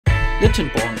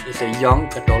Legendborn is a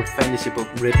young adult fantasy book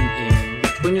written in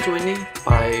 2020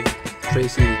 by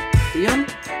Tracy Deonn,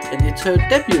 and it's her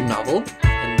debut novel.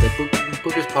 And the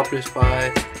book is published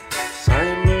by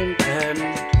Simon and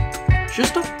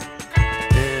Schuster,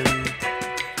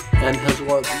 and has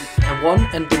won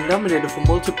and been nominated for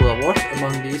multiple awards.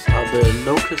 Among these are the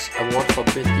Locus Award for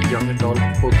Best Young Adult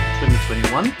Book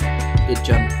 2021, the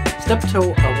John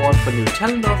Steptoe Award for New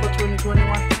Talent Offer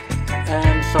 2021,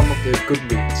 and some of the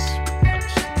Goodreads.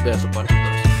 There's a bunch of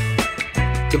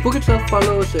those. The book itself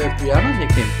follows Brianna,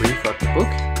 nicknamed Bree, throughout the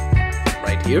book.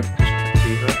 Right here, as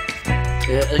you can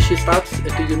see her. As she starts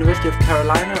at the University of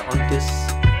Carolina on this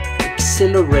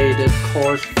accelerated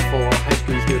course for high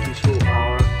school students who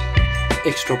are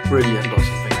extra brilliant or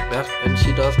something like that. And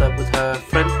she does that with her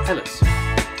friend Alice.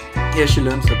 Here she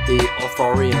learns that the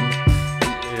authorian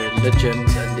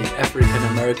legends and the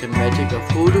African-American magic of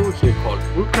Hoodoo, here called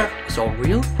woodcraft, is all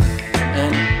real.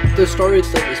 And the story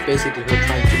itself is basically her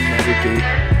trying to navigate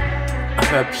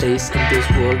her place in this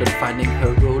world and finding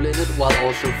her role in it, while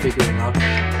also figuring out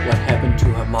what happened to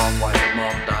her mom, why her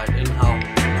mom died, and how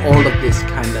all of this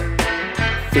kind of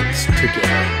fits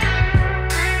together.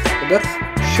 But that's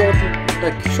short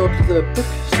of the book,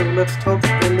 so let's talk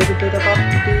a little bit about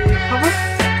the cover.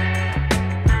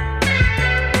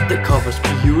 The cover's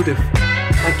beautiful,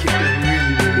 like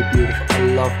really beautiful. I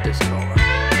love this cover.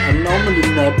 I'm normally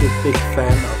not a big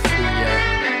fan of the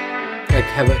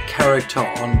have a character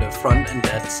on the front and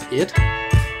that's it,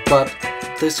 but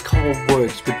this cover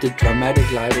works with the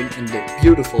dramatic lighting and the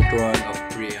beautiful drawing of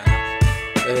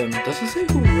Brianna. Does it say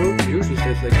who wrote? Usually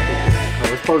says like the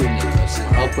cover. It's probably not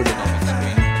somewhere. I'll put it on the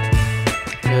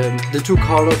screen. The two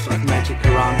colors of magic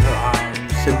around her arm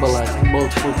symbolizing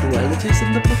multiple dualities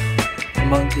in the book.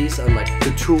 Among these are like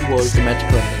the two worlds, the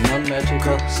magical and the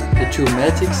non-magical, the two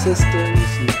magic systems,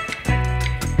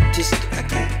 and just like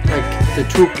the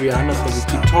two Briannas that we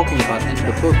keep talking about in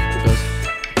the book, because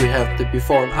we have the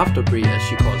before and after Bri, as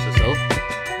she calls herself.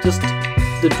 Just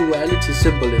the duality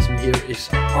symbolism here is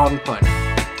on point.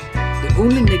 The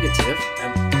only negative,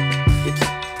 it's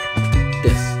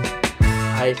this.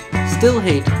 I still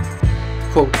hate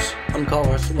quotes on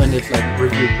covers when it's like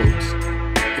review quotes.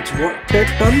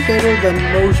 It's done better than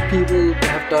most people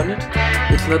have done it.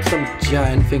 It's not some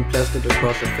giant thing plastered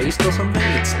across her face or something.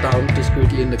 It's down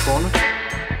discreetly in the corner.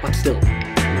 But still,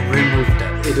 remove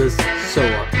that. It is so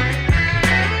ugly.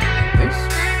 Nice.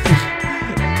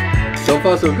 So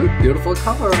far so good. Beautiful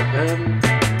cover.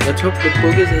 Let's hope the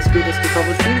book is as good as the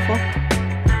cover is beautiful.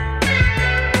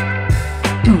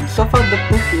 So far the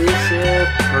book is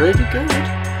pretty good.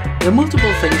 There are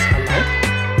multiple things I like.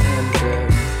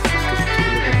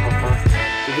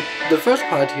 The first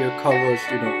part here covers,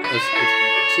 as you can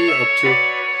see, up to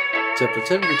chapter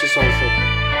 10, which is also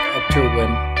up to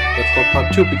when what's called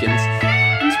part 2 begins.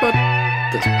 And it's about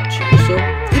this much. So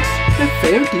it's a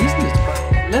fair decent. It's about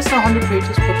less than 100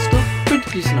 pages, but still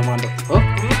pretty decent amount of the book.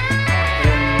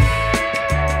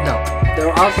 Now,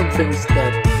 there are some things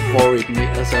that worried me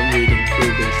as I'm reading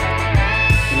through this.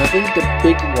 And I think the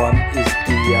big one is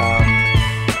the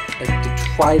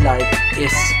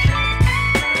Twilight-esque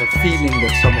feeling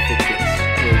that some of it gives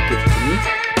to me.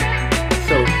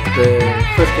 So the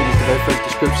first thing is the very first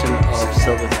description of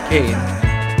Sylvan Kane,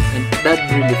 and that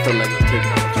really felt like it was taken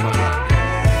out of Twilight.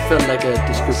 It felt like a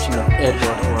description of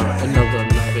Edward or another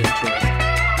love interest.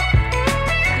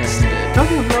 And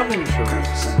talking of love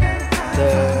interest,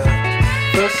 the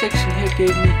first section here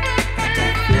gave me a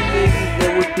feeling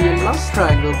there would be a love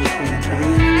triangle between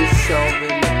Bree,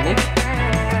 Sylvan, and Nick.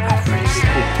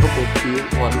 Would be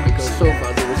one, because so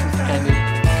far there wasn't any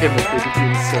chemistry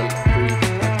between Sel and Bree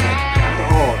at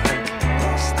all, and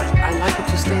I like it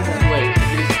to stay that way, at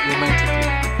least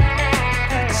romantically.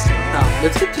 Now,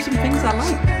 let's get to some things I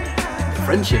like. The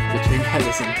friendship between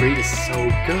Alice and Bree is so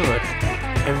good.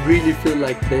 I really feel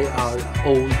like they are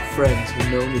old friends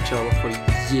who've known each other for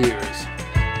years.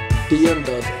 Deonn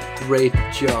does a great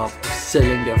job of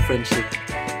selling their friendship,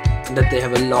 and that they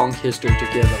have a long history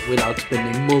together without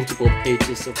spending multiple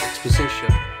pages of exposition.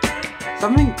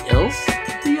 Something else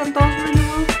Deonn does really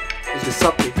well is the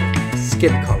subject,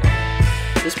 skin color.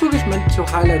 This book is meant to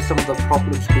highlight some of the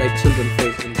problems black children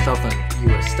face in southern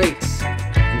US states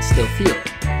and still feel.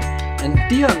 And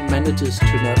Deonn manages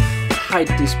to not hide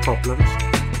these problems,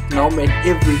 nor make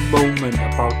every moment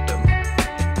about them.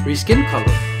 Bree's skin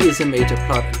color is a major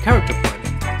plot and character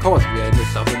point. Of course, we are in the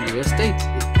southern US states,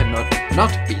 it cannot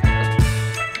not be that.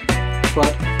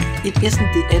 But it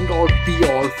isn't the end-all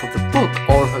be-all for the book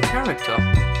or her character,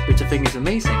 which I think is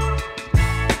amazing.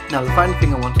 Now, the final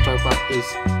thing I want to talk about is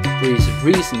Bree's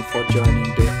reason for joining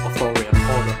the authorian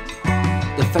order.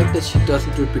 The fact that she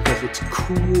doesn't do it because it's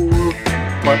cool,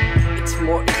 but it's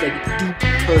like a deep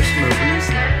personal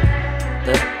reason.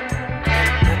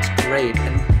 That's great,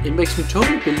 and it makes me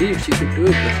totally believe she could do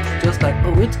it, because it's just like,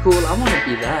 oh, it's cool, I want to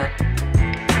be that.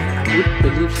 I wouldn't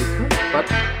believe she could, but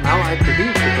now I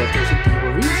believe because there's a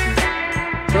deeper reason.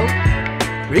 So,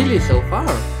 really, so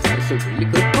far, it's a really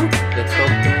good book. Let's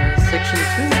hope section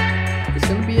 2 is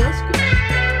gonna be as good.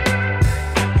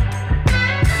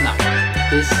 Now,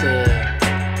 this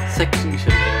section is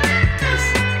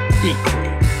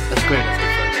equally as great as the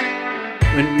first.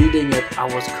 When reading it, I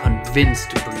was convinced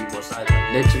to believe it was either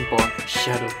Legendborn or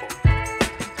Shadowborn.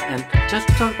 And just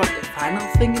to talk about the final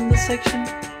thing in this section,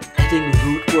 adding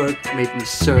root work made me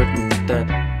certain that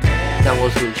that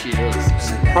was who she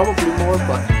is, and probably more,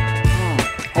 but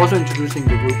also introducing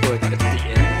the root work at the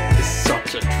end is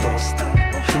such a trust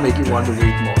to make you want to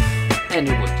read more.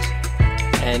 Anyways,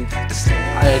 and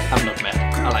I'm not mad,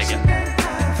 I like it.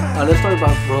 Now let's talk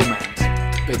about romance,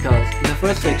 because in the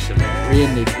first section, Rhea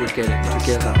and Nick would get it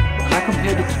together, and I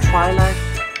compared it to Twilight,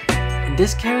 and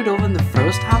this carried over in the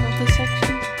first half of the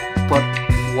section, but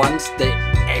once they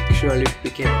actually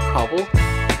became a couple,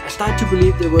 I started to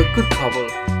believe they were a good couple,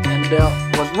 and there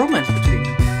was romance between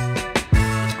them.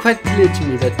 It's quite clear to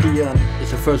me that Dion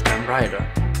is a first-time writer,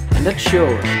 and that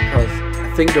shows, because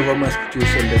I think the romance could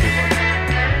use a little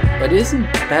one. But it isn't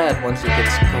bad once it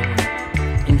gets going.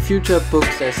 In future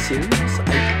books as series,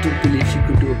 I do believe she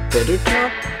could do a better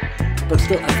job, but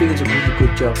still I think it's a really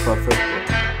good job for a first book.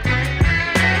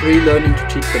 Relearning to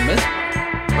cheat the mess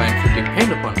by inflicting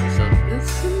pain upon herself is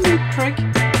a new trick.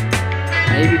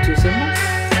 Maybe too simple?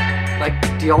 Like,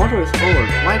 the order is old,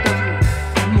 why doesn't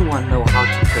anyone know how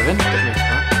to prevent the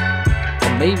mismatch?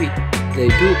 Or maybe they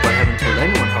do but haven't told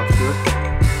anyone how to do it.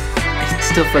 It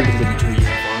still felt a little too easy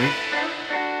for me.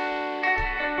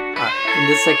 In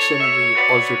this section we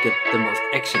also get the most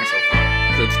action so far.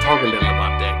 So let's talk a little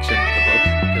about the action of the book,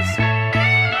 because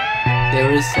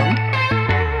there is some.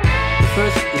 The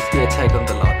first is the attack on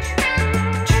the lodge.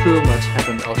 Too much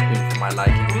happened off screen for my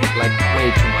liking, like way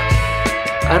too much.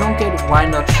 I don't get why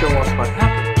not show us what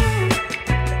happened.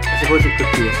 I suppose it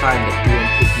could be a sign that Dion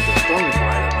isn't the strongest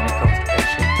writer when it comes to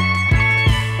action.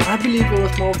 But I believe it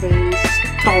was more of a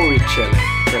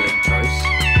storytelling choice.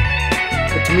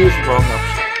 But to me it's the wrong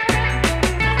option.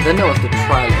 Then there was the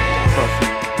trial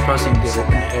crossing the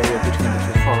open area between the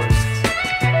two forests.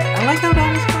 I like how that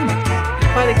was done.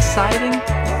 Quite exciting.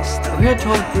 We are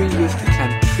told Bree used to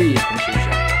climb trees when she was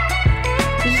younger.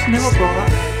 This is never brought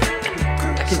up.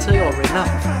 I can tell you already now,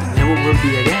 never will be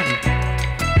again.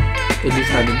 At least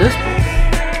not in this book.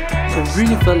 So it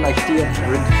really felt like Dion had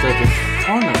written herself into a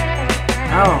corner.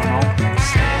 I don't know.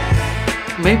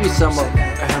 Maybe some of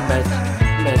her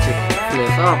magic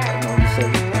flares up and only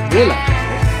said realize.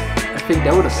 I think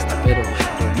that would have been a better way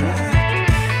of doing it.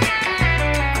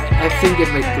 I think it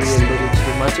made Bree a little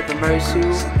too much of a Mary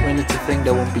Sue when it's a thing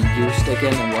that won't be used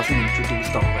again and wasn't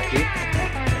introduced already.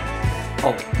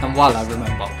 Oh, and while I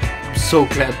remember, I'm so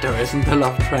glad there isn't a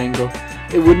love triangle.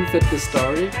 It wouldn't fit the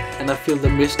story, and I feel the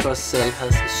mistrust Cell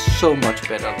has is so much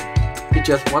better. He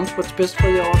just wants what's best for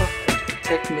your order and to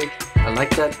protect Nick. I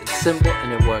like that, it's simple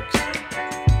and it works.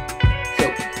 So,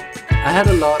 I had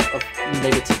a lot of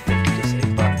negative things to say,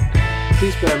 but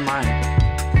please bear in mind,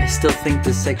 I still think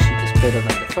this section is better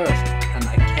than the first, and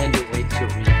I can't wait to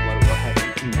read what will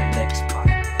happen in the next part.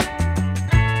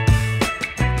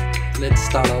 Let's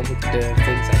start out with the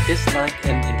things I dislike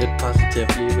and end it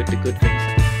positively with the good things.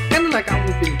 Kind of like how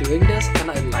we've been doing this, and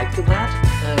I like that.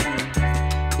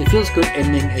 It feels good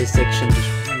ending a section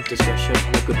discussion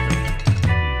on a good note.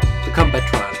 The combat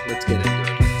trial, let's get into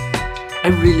it. I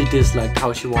really disliked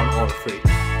how she won all three.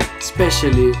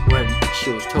 Especially when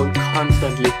she was told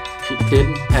constantly she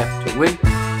didn't have to win,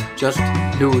 just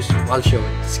lose while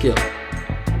showing skill.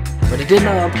 But it did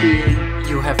not being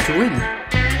you have to win.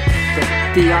 So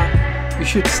Dion, you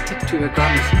should stick to your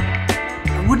guns.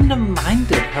 I wouldn't have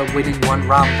minded her winning one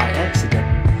round by accident.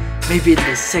 Maybe in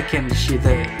the second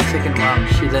round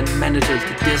she then manages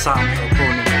to disarm her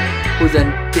opponent, who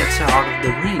then gets her out of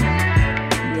the ring.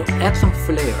 You know, add some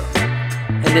flair.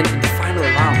 And then in the final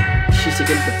round, she's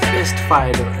against the best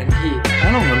fighter, and he,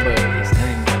 I don't remember his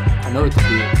name, but I know it's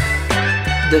Dion,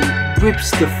 then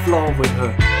whips the floor with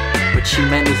her, but she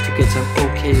managed to get some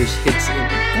okayish hits in the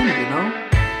end, you know?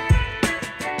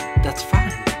 That's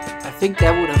fine. I think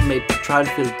that would have made the trial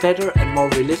feel better and more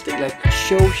realistic, like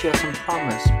show she has some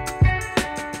promise.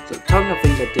 So talking of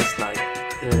things I dislike,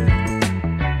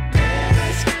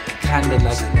 it's kind of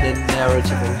like the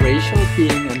narrative of racial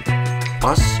being an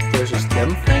us versus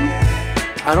them thing.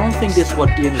 I don't think this is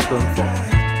what Dion is going for.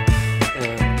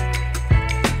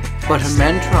 But her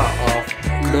mantra of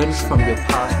learn from your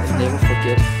past and never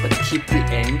forget, but keep the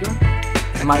anger,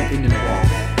 in my opinion, wrong.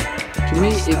 To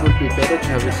me, it would be better to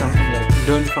have something like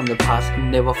learn from the past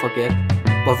and never forget,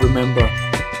 but remember,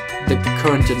 the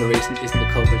current generation isn't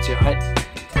the culprit here.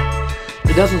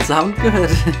 It doesn't sound good.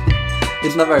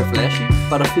 It's not very flashy,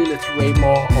 but I feel it's way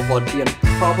more of what Dion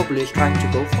probably is trying to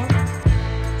go for.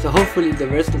 So hopefully the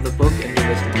rest of the book and the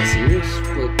rest of the series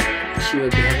she will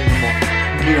be having a more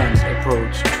nuanced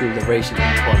approach to the racial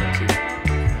inequality.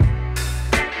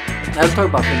 Now let's talk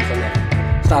about things I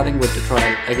love. Starting with the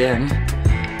trial again.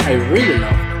 I really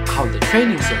loved how the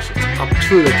training sessions up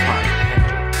to the trial were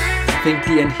handled. I think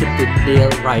Dion hit the nail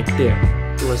right there.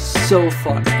 It was so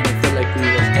fun and I felt like we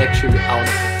was actually out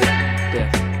of the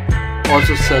death.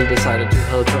 Also, Cell decided to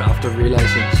help her after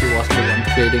realizing she wasn't the one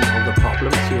creating all the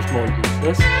problems, she was more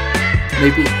useless.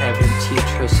 Maybe have him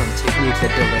teach her some techniques that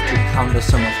directly counter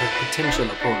some of her potential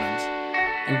opponents.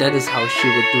 And that is how she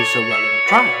would do so well in the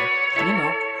trial. You know,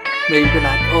 maybe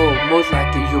like, oh, most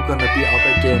likely you're gonna be up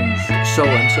against so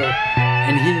and so,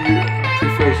 and he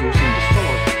prefers using the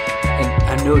sword. And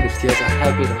I noticed he has a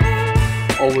habit of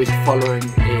always following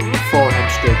a forehand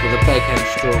stroke with a backhand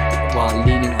stroke while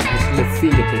leaning on his left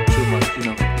feet a bit too much, you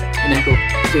know. And then go,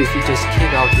 so if you just kick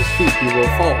out his feet, he will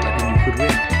fall and then you could win.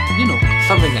 You know,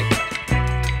 something like that.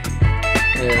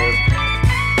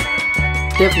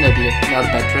 Definitely not a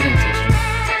bad training session.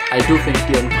 I do think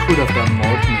Dion could have done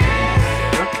more to make it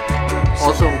better.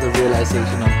 Also the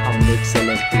realization of how Nick, Cell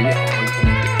and Bree are all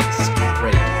connected is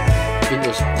great. I think it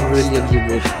was brilliantly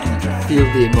written and you can feel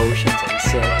the emotions on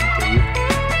Cell and Bree.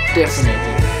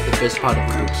 Definitely the best part of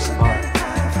the book so far.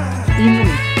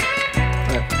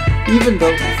 Even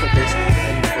though for this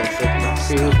and for the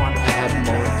previous one I had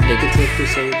more negative to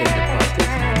say than the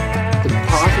positive. The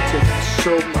positives are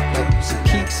so much, like the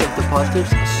peaks of the positives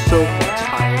are so much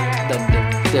higher than the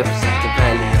depths of the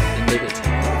valley of the negative,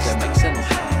 if that makes sense.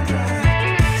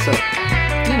 So,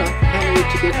 you know, can't wait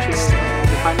to get to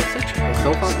the final section, but so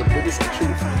far the book is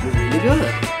actually really good.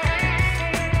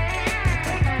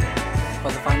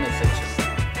 For the final section,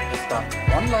 let's start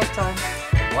one last time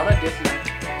with what I did like,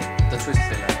 the twist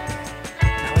villain.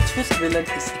 Now a twist villain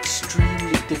is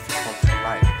extremely difficult to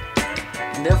write,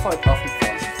 and therefore it often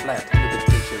falls flat. Look at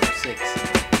page 06.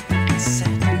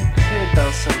 Sadly, here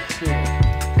does so too. I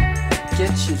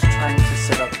get she's trying to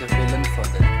set up the villain for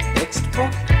the next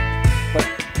book, but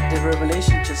the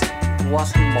revelation just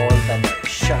wasn't more than a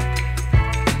shock.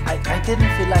 I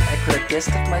didn't feel like I could have guessed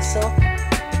it myself.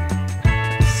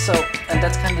 So, and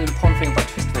that's kind of the important thing about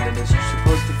twist villain is you're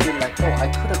supposed to feel like, oh, I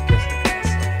could have guessed it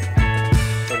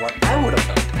myself. So what I would have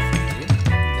done differently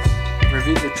is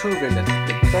reveal the true villain at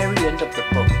the very end of the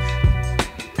book.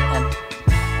 And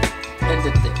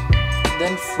ended there.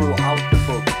 Then throughout the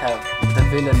book have the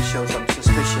villain show some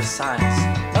suspicious signs.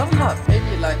 Not a lot,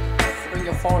 maybe like 3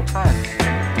 or 4 times.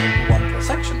 Maybe 1 per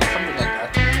section or something like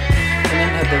that. And then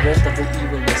have the rest of the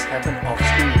evilness happen off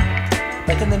screen.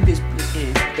 That can then be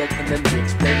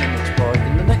explained and explored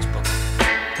in the next book.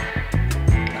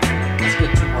 Now, let's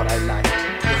get to what I liked.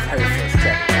 The very first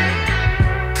chapter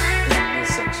in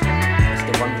this section was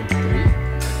the one with Bree,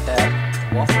 Dad,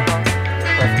 Waffle House.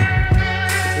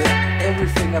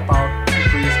 Everything about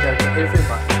Bree's character, everything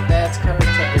about Dad's character,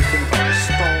 everything about the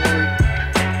story,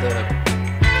 the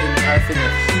entire thing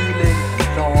of healing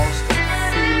and loss and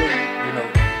feeling, you know,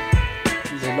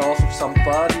 the loss of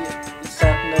somebody,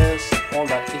 sadness, all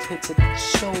that. It hits it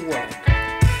so well.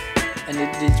 And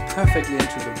it leads perfectly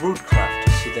into the root craft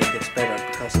she then gets better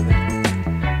because of it.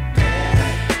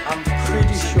 I'm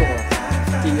pretty sure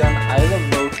Dion either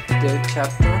wrote the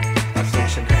chapter or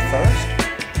section first,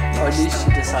 or at least she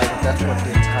decided that's what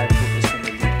the entire book is going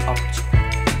to lead up to.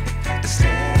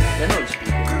 Generally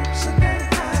speaking, it's a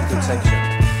good section.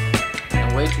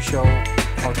 And a way to show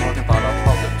how talking about our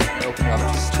problems and opening up to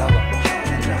each other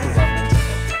can improve our mental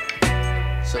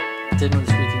health. So, generally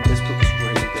speaking, this book is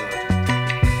really good.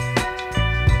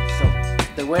 So,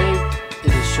 the way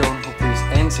it is shown who Bree's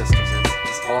ancestors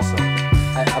is awesome.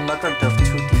 I'm not going to delve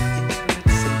too deep into it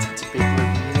since it's a big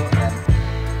reveal and,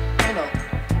 you know,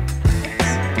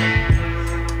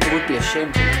 it would be a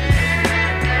shame to read it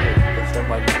because then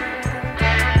why would you?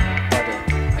 But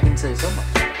I can say so much.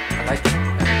 I like it.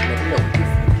 And let me know what you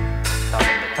think down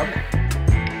in the comment.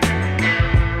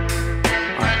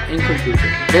 Alright, in conclusion,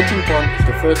 Legendborn is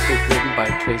the first book written by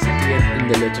Tracy Dion in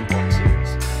the Legendborn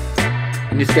series.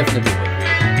 And it's definitely worth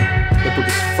reading. The book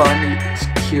is funny, it's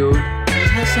cute, it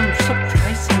has some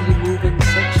surprisingly moving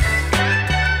sections.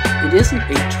 It isn't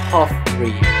a tough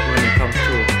read when it comes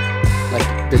to like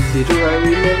the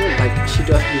literary level, like she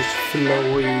does use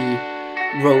flowy,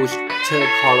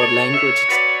 rose-colored language.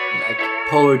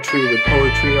 poetry with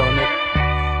poetry on it.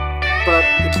 But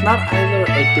it's not either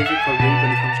a difficult read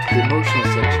when it comes to the emotional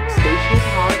sections. They hit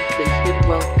hard, they hit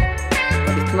well,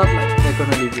 but it's not like they're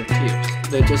gonna leave you in tears.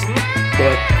 They're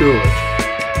good.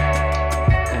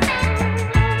 And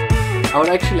I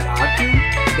would actually argue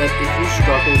that if you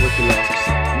struggle with the loss of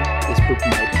someone, this book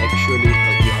might actually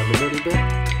help you out a little bit,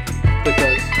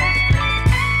 because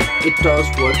it does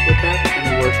work with that, and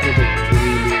it works with it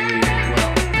really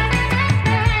well.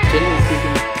 Generally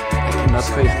speaking, I cannot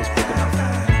praise this book enough.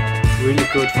 Really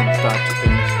good from start to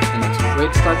finish, and it's a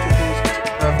great start to finish. It's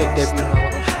a perfect debut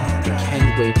novel. I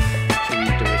can't wait to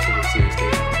read the rest of the series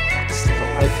later. So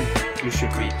I think you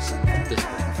should read this book.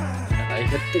 And I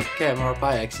hit the camera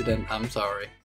by accident, I'm sorry.